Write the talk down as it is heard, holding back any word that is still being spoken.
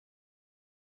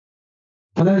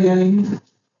Jai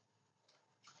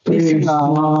Krishna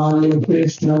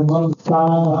Krishna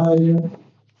Bhaktaya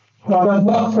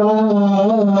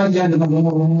Parabhaktaya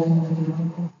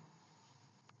Namo.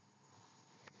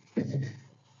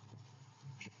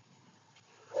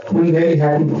 I'm very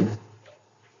happy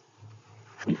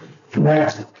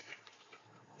that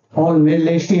all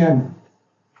Malaysian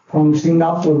from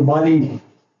Singapore, Bali,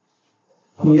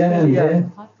 here and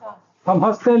there, from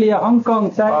Australia, Hong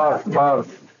Kong, China,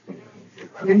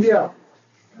 India,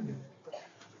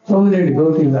 so many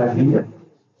devotees are here.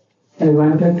 I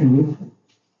wanted to meet them.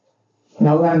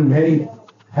 Now I am very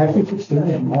happy to see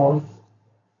them all.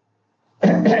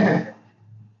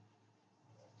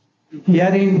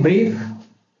 Here in brief,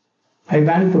 I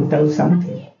want to tell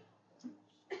something.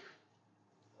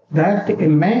 That a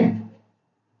man,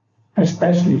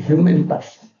 especially human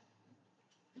person,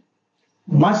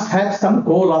 must have some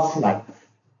goal of life.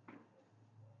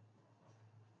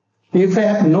 If you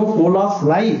have no goal of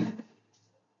life,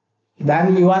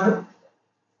 then you are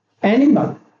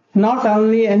animal, not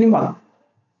only animal,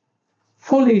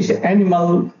 foolish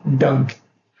animal donkey.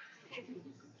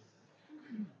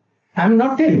 I am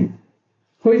not telling.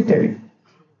 Who is telling?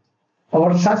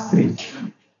 Our Shastri.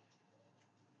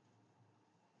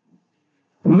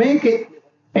 Make it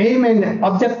aim and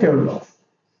objective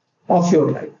of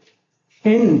your life.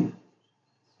 In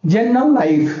general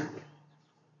life,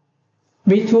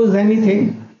 we choose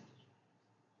anything.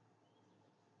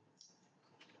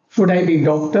 Should I be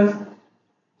doctor?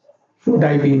 Should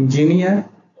I be engineer?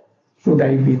 Should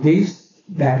I be this,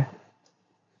 that?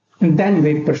 And then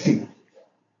we proceed.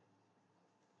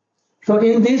 So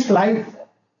in this life,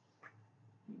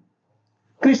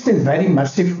 Krishna is very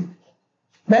merciful,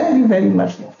 very, very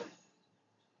merciful.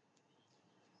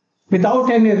 Without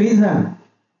any reason,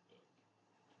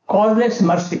 causeless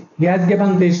mercy, he has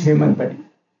given this human body.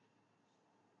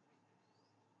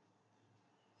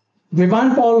 We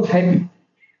want all happy,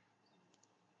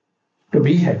 to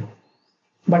be happy.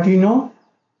 But we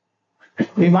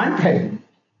want happy.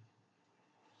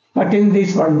 But in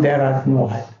this world there are no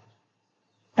happy,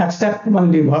 except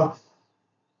only work.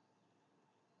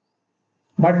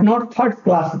 But not third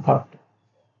class bhakt.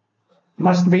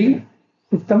 Must be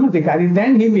Uttam Adhikari,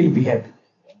 then he will be happy.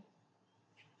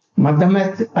 Madhyam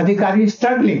Adhikari is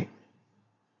struggling.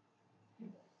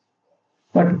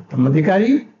 But Uttam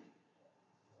Adhikari,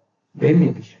 they may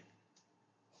be happy.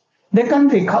 They can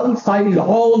reconcile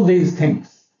all these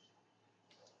things.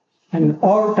 And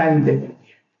all time they will be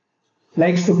happy.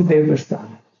 Like Sukadeva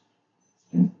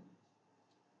Goswami.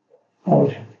 All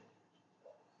happy.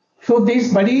 So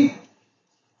this body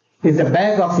is a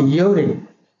bag of urine,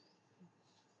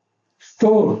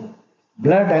 stool,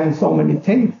 blood and so many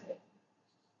things.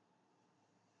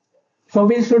 So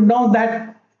we should know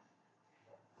that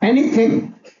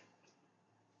anything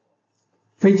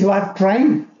which you are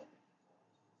trying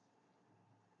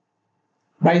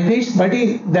by this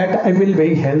body that I will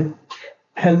be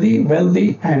healthy,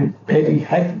 wealthy and very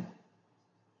happy.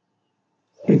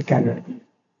 It cannot be.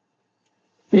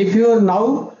 If you are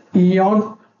now in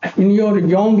your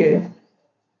young age,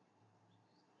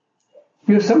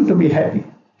 you seem to be happy.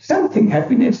 Something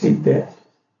happiness is there.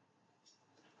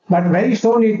 But very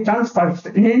soon it transfers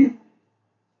in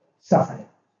suffering.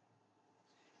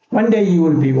 One day you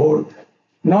will be old.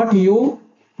 Not you,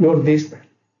 your this body.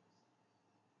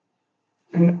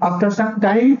 And after some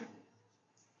time,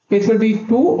 it will be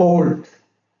too old.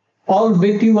 All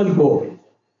beauty will go.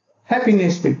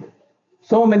 Happiness will go.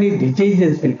 So many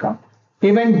diseases will come.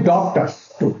 Even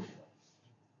doctors too.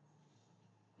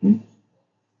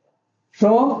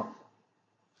 So,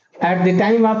 at the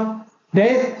time of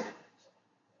death,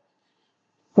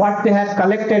 what they have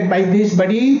collected by this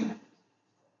body,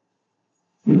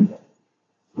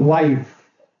 wife,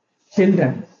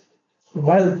 children,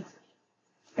 wealth,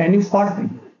 any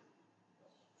fortune,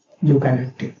 you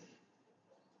cannot take.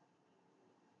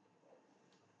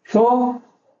 So,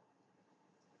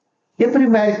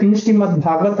 everywhere in Srimad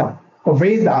Bhagavatam,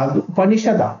 Vedas,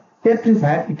 Upanishads,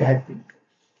 everywhere it has been.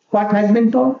 What has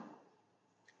been told?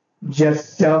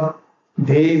 Jasya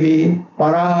Devi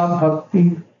Para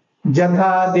Bhakti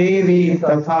Jatha Devi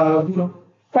Tatha Guru.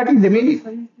 What is the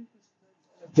meaning?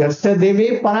 Jasya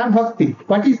Devi Para Bhakti.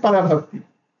 What is Para Bhakti?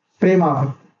 Prema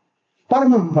Bhakti.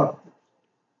 Paramam Bhakti.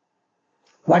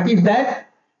 What is that?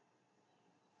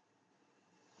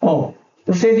 Oh,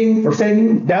 proceeding,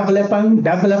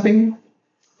 developing.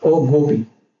 Oh, Gopi.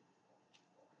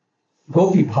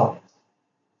 Gopi Bhav.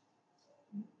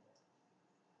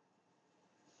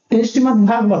 In Srimad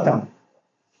Bhagavatam,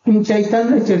 in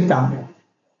Chaitanya Charitamrita,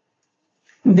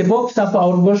 in the books of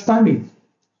our Goswamis,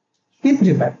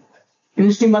 everywhere, In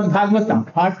Srimad Bhagavatam,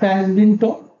 what has been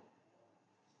told?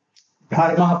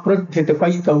 Dharma pradhyata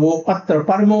kaitavo patra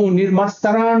parmo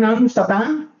nirmastaranam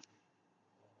satam.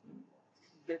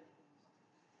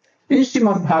 In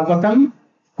Srimad Bhagavatam,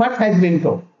 what has been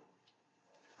told?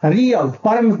 Real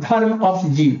param dharma of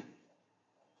Jeev.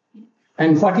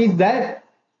 And what is that?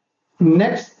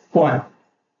 Next point.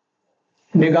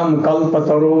 Nigam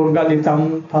kalpataror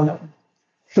galitam phalam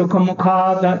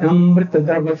sukhamukhada amrita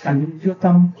drava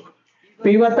sanjutam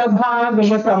pivata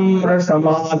bhagavatam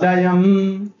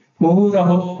rasamadayam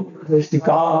muhuraho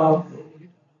rasika.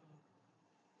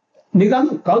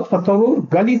 Nigam kalpataror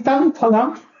galitam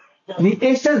phalam, the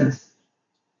essence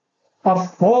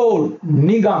of whole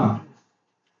Nigam,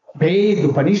 Ved,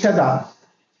 Upanishads,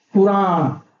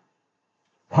 Puran,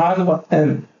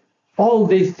 Bhagavatam, all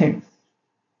these things.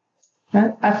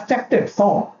 An abstracted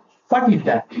form. What is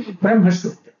that? Brahma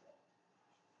Sutra.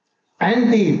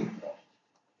 And the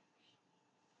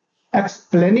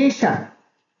explanation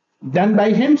done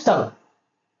by himself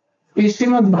is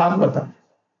Srimad Bhagavatam.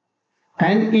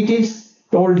 And it is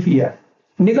told here,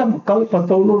 Nigam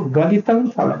kalpatolu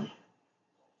galitam phalam.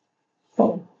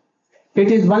 So,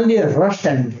 it is only a rush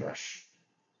and rush.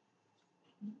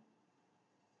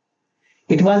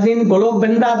 It was in Golok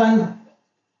Vrindavan,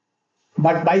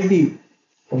 but by the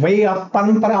way of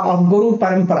parampara, of Guru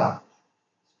Parampara,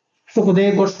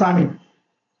 Sukadeva Goswami,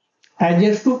 as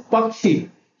a Supakshi,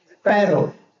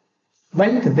 sparrow,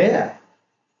 went there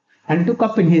and took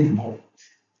up in his mouth.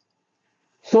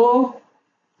 So,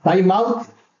 by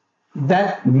mouth,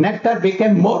 that nectar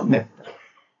became more nectar.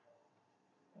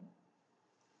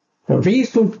 So we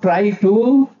should try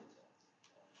to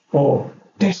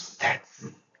taste that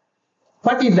fruit.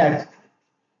 What is that?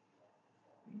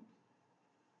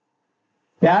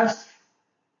 Yes,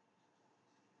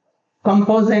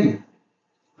 composing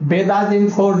Vedas in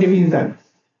 4 divisions.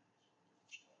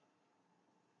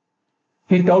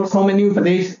 He told so many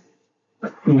Upadesh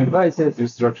advices,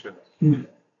 instructions.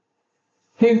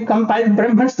 He compiled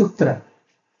Brahma Sutra.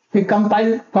 He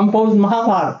composed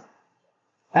Mahabharata.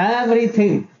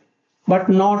 Everything, but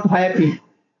not happy.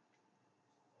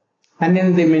 And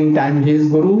in the meantime, his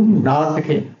Guru Narada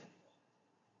came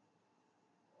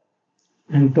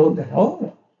and told that,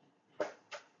 oh,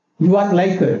 you are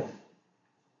like,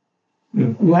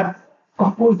 you have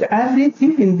composed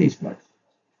everything in this world,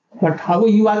 but how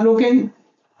you are looking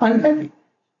unhappy.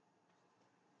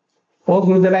 Oh,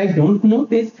 Gurudev, I don't know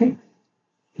these things.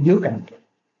 You can tell.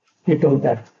 He told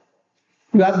that.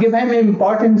 You have given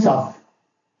importance of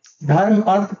dharma,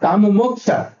 artha, kama,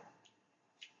 moksha.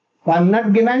 You have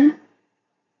not given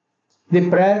the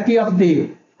priority of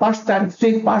the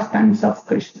three pastimes of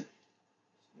Krishna.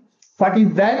 What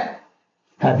is that?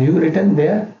 Have you written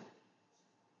there?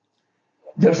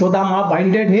 Yasodama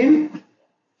binded him,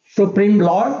 Supreme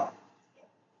Lord.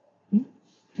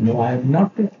 No, I have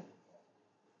not written.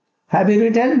 Have you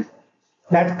written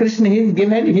that Krishna is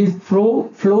given his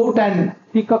flute and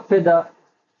peacock feather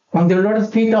on the lotus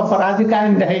feet of Radhika,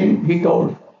 and he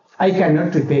told, I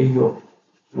cannot repay your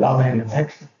love and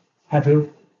affection. Have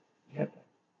you?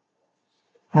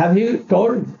 Have you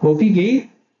told Gopi Geet,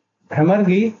 Bhramar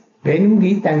Geet, Venu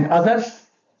Geet and others?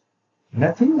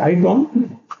 Nothing, I don't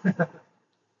know.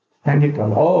 And he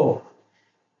told, oh,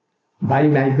 by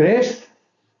my grace,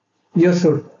 you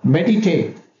should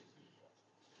meditate,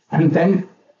 and then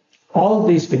all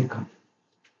this will come.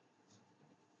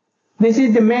 This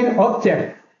is the main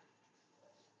object.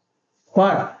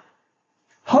 What?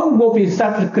 How gopis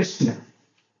serve Krishna?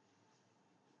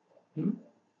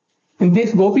 In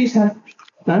this gopis,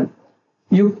 if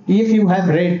you have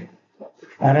read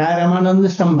Ramananda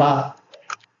Sambha,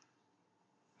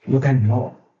 you can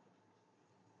know.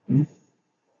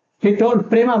 He told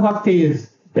Prema Bhakti is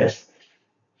best.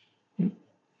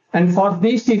 And for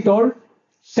this he told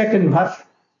second verse,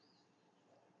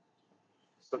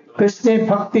 Krishna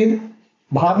Bhakti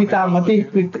Bhavita Mati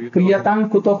Kriyatan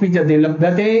Kutopi Jadi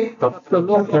Labdate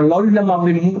Lollam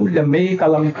Avimulya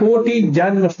Mekalam Koti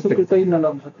Janma.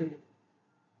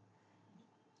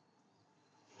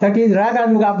 That is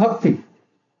Raganuga Bhakti.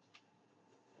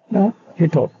 No? He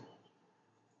told.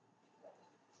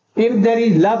 If there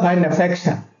is love and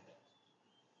affection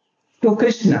to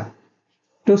Krishna,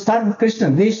 to serve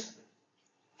Krishna, this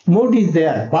mood is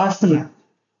there, vasana,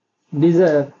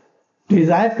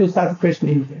 desire to serve Krishna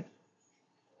is there.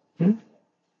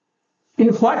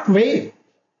 In what way?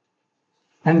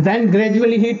 And then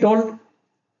gradually he told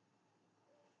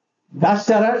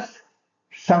Dasyaras,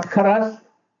 Sakharas,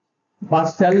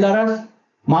 Vatsalyaras,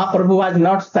 Mahaprabhu was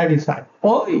not satisfied.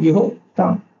 Oh, you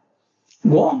come,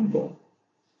 go on, go on.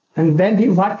 And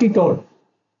then what he told?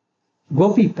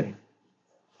 Gopi Prem.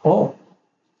 Oh,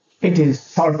 it is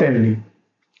certainly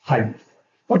high.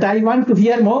 But I want to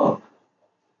hear more.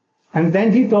 And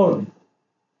then he told,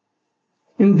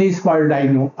 in this world I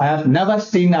know, I have never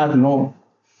seen or known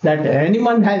that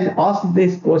anyone has asked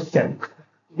this question.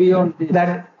 Beyond this.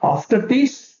 That after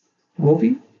this,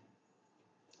 Gopi,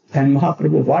 then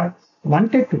Mahaprabhu what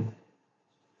wanted to?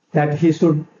 That he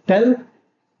should tell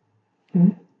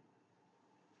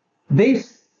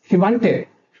this, he wanted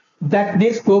that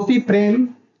this Gopi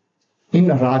Prem in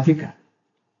Radhika.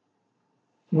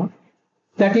 What?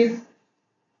 That is,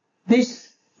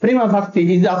 this Prema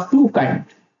Bhakti is of two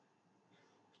kinds.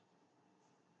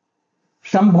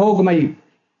 Sambhogmayi,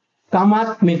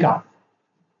 Kamatmika,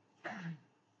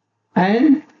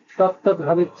 and Tattat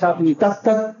bhavichhapni.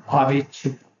 Tattat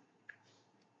Bhavechhita.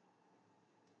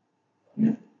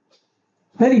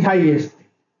 Very highest.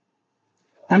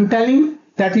 I'm telling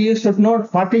that you should know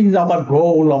what is our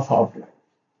goal of our life.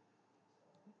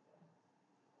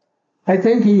 I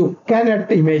think you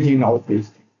cannot imagine all these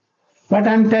things. But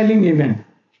I'm telling even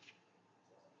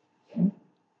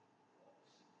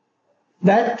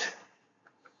that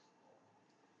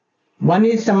one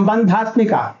is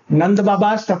Sambandhatmika. Nanda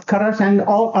Baba, Satkharas and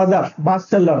all others,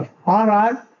 Vatsala,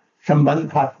 are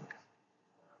Sambandhatmika.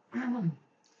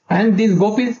 And this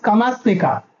Gopi is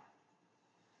Kamatmika.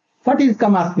 What is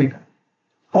Kamatmika?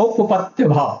 Aupapatya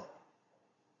bhav.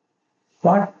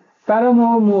 What?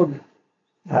 Paramo mode.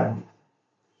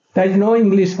 There is no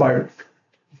English word.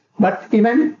 But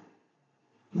even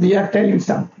we are telling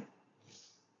something.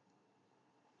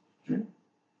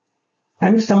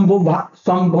 And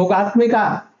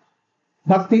Sambhogatmika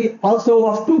bhakti also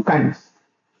of two kinds,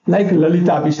 like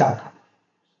Lalita Vishakha.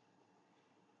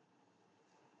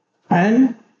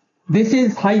 And this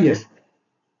is highest.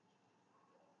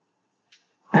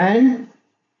 And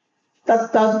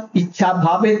Tattat Ichha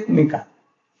Bhavetmika,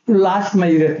 last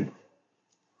majority.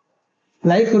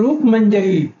 Like Rup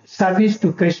Manjari, service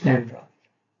to Krishna and Radha.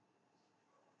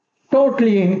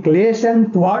 Totally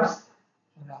inclination towards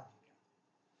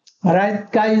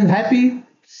Radhika is happy,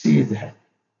 she is happy.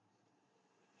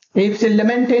 If she is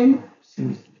lamenting, she is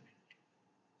lamenting.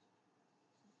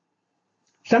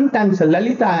 Sometimes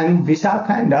Lalita and Vishakha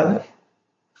and others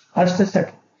are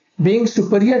such being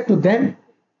superior to them,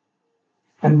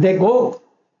 and they go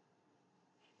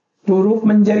to Rup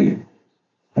Manjari,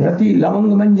 Rati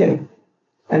Lavang Manjari,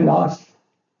 and ask,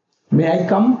 may I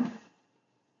come?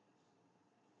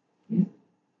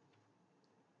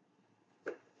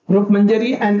 Rup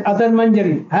Manjari and other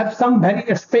Manjari have some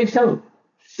very special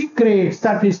secret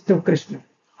service to Krishna.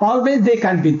 Always they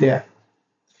can be there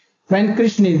when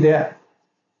Krishna is there.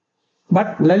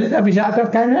 But Lalita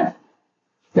Vishakha cannot.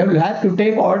 They will have to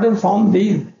take order from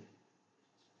these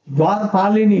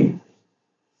Dwarpalini.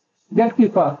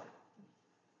 Gatekeeper.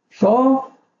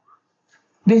 So,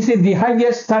 this is the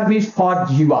highest service for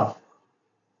Jiva.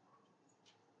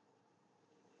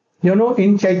 You know,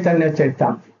 in Chaitanya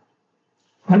Charitamrita,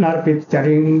 Anarpit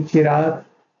Charin Chirat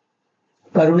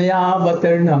Karunaya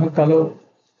Vatirna Kalo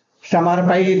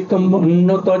Samarpaitum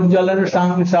Unnotojjalan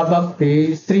Sangsa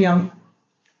Bhakti Sriyam.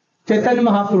 Chaitanya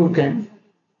Mahaprabhu came.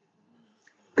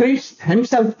 Krishna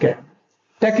himself came,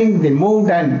 taking the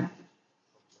mood and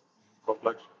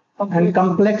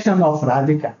complexion of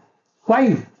Radhika.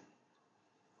 Why?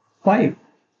 Why?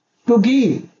 To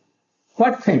give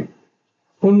what thing?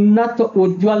 Unnat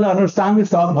Ujjwala Rasang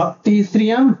Sa Bhakti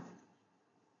Sriyam.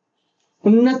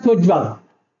 Unnat Ujjwala.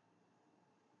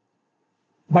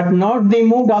 But not the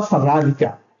mood of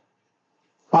Radhika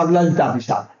or Lalita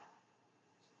Vishakha.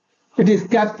 It is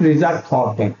kept reserved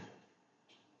for them.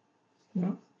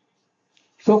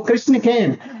 So Krishna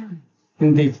came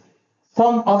in the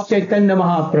form of Chaitanya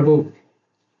Mahaprabhu,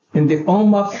 in the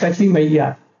form of Shashi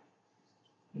Maiya,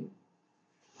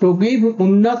 to give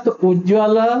Unnat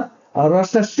Ujjwala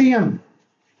Rasasriyam,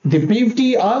 the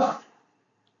beauty of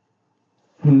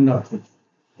Unnat,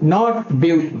 not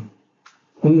beauty,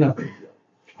 Unnat.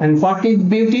 And what is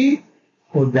beauty?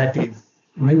 Oh, that is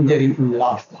Manjari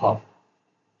last half.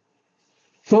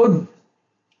 So,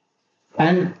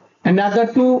 and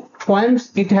another 2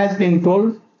 points it has been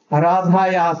told,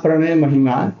 Radhaya Pranay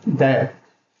Mahima, that,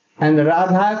 and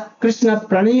Radha Krishna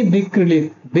Pranay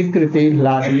Vikriti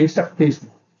Ladli Shakti,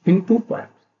 in 2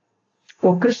 points.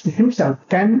 So Krishna himself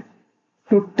can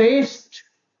to taste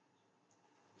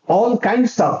all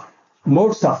kinds of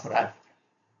modes of Radha.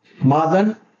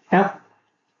 Madan,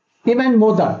 even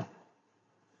Modan.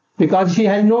 Because he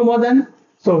has no Madan,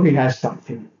 so he has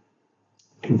something.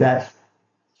 That.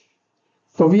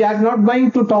 So we are not going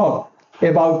to talk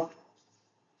about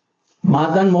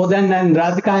Madan, Modan and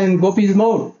Radhika and Gopi's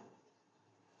mode.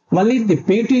 Only the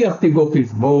beauty of the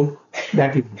gopis boat,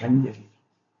 that is Manjari.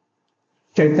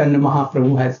 Chaitanya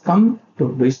Mahaprabhu has come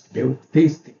to distribute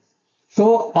these things.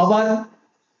 So our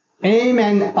aim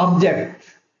and object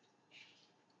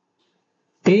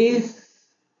is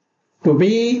to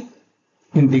be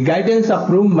in the guidance of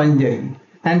Rupa Manjari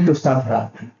and to serve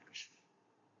Radha.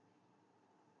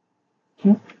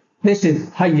 This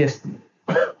is highest.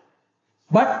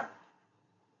 But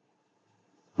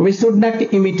we should not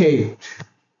imitate,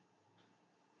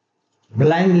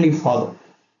 blindly follow.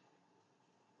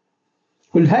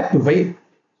 We'll have to wait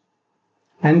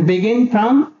and begin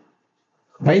from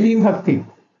Vaidhi Bhakti.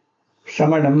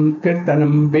 Samadam,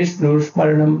 Kirtanam, Vishnu,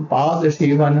 Smaranam,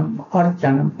 Padasivanam,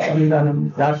 Archanam,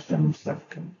 Vandanam, Darsam,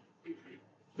 Satkam.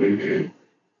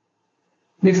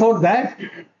 Before that,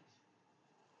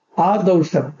 Adav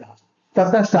Shabda,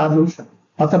 Tata Sadhu Shabda,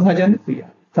 Tata Bhajan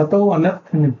Priya, Tato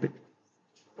Anartha Nipita,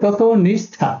 Tato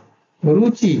Nishtha,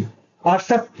 Ruchi,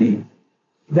 Asakti,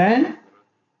 then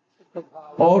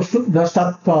or Shuddha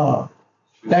Sattva,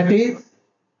 that is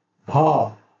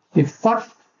Bhav, the first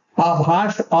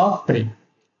Abhash of Prem.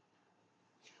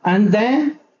 And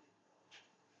then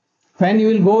when you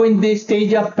will go in the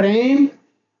stage of Prem,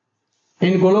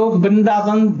 in Golok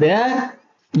Vrindavan, there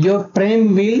your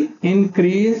Prem will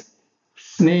increase.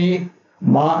 Sneh,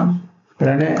 Man,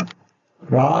 Pranay,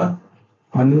 Rag,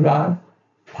 Anurag,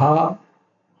 Bhav.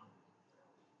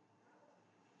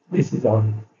 This is all.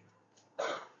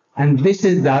 And this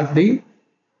is that the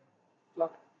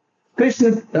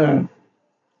Krishna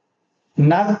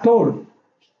Nag told,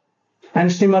 and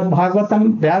Srimad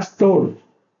Bhagavatam Vyas told,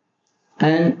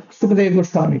 and Sukadeva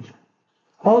Goswami.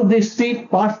 All these three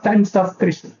pastimes of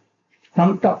Krishna,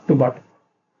 from top to bottom.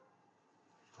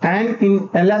 And in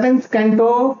 11th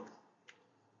canto,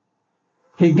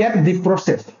 he gave the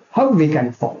process, how we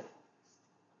can follow.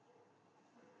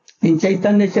 In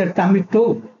Chaitanya Charitamrita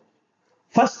told,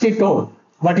 first he told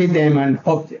what is the aim and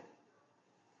object.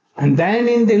 And then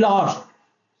in the last,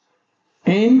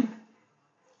 in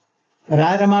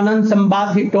Ramanand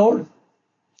Sambad he told,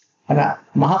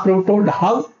 Mahaprabhu told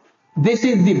how this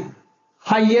is the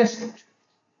highest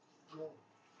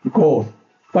goal.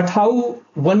 But how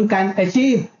one can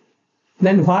achieve,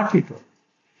 then what he told?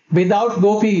 Without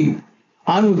gopi,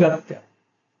 anugatya.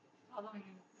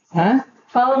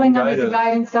 Following under the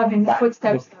guidance of in the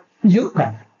footsteps of. You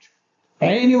cannot.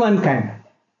 Anyone can.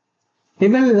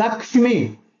 Even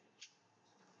Lakshmi,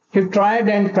 he tried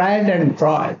and tried and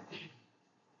tried,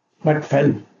 but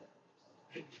fell.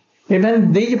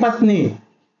 Even Dijpatni,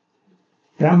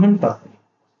 Brahman Patni,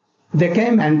 they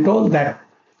came and told that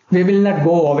we will not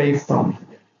go away from him.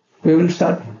 We will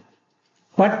serve him.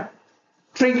 But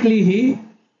strictly he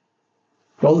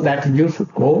told that you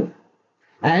should go,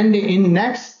 and in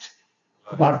next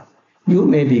birth you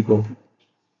may be gopi.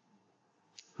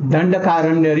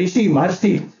 Dandakaranya Rishi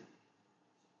Maharishi,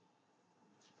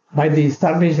 by the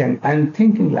starvation and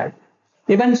thinking like,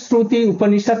 even Shruti,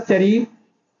 Upanishad Chari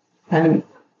and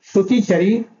Shruti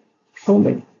Chari, so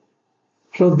many.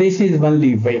 So this is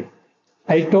only way.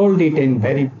 I told it in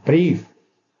very brief.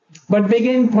 But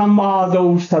begin from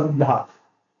Adav Shraddha.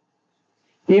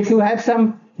 If you have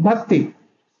some bhakti,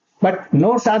 but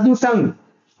no sadhu sang,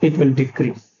 it will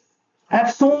decrease. I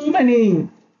have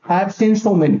seen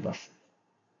so many persons.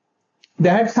 They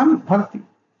had some bhakti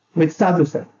with sadhu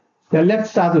sang. They left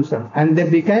sadhu sang and they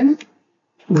became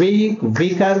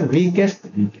weakest,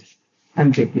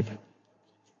 and they give up.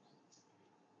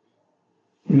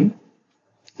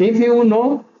 If you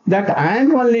know that I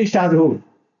am only sadhu,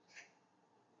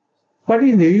 what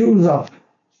is the use of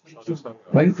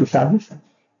going to sadhu sang?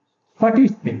 What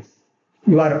is this?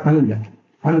 You are unlucky,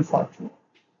 unfortunate.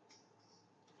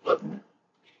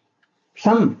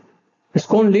 Some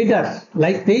ISKCON leaders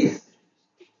like this,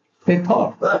 they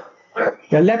thought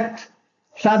they left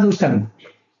sadhu sang,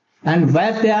 and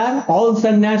where they are, all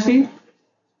sannyasi,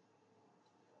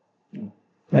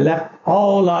 they left,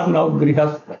 all are now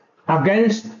grihastha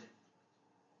against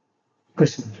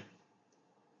Krishna.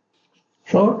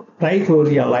 So try to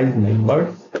realize my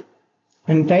words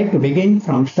and try to begin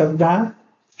from Shraddha,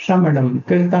 Samadam,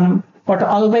 Kirtanam, but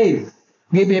always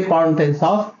give importance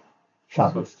of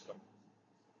sadhu.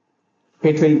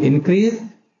 It will increase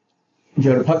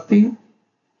your bhakti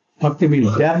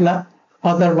will develop,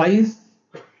 otherwise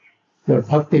your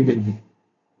bhakti will be.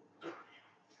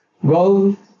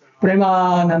 Go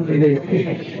Premanande.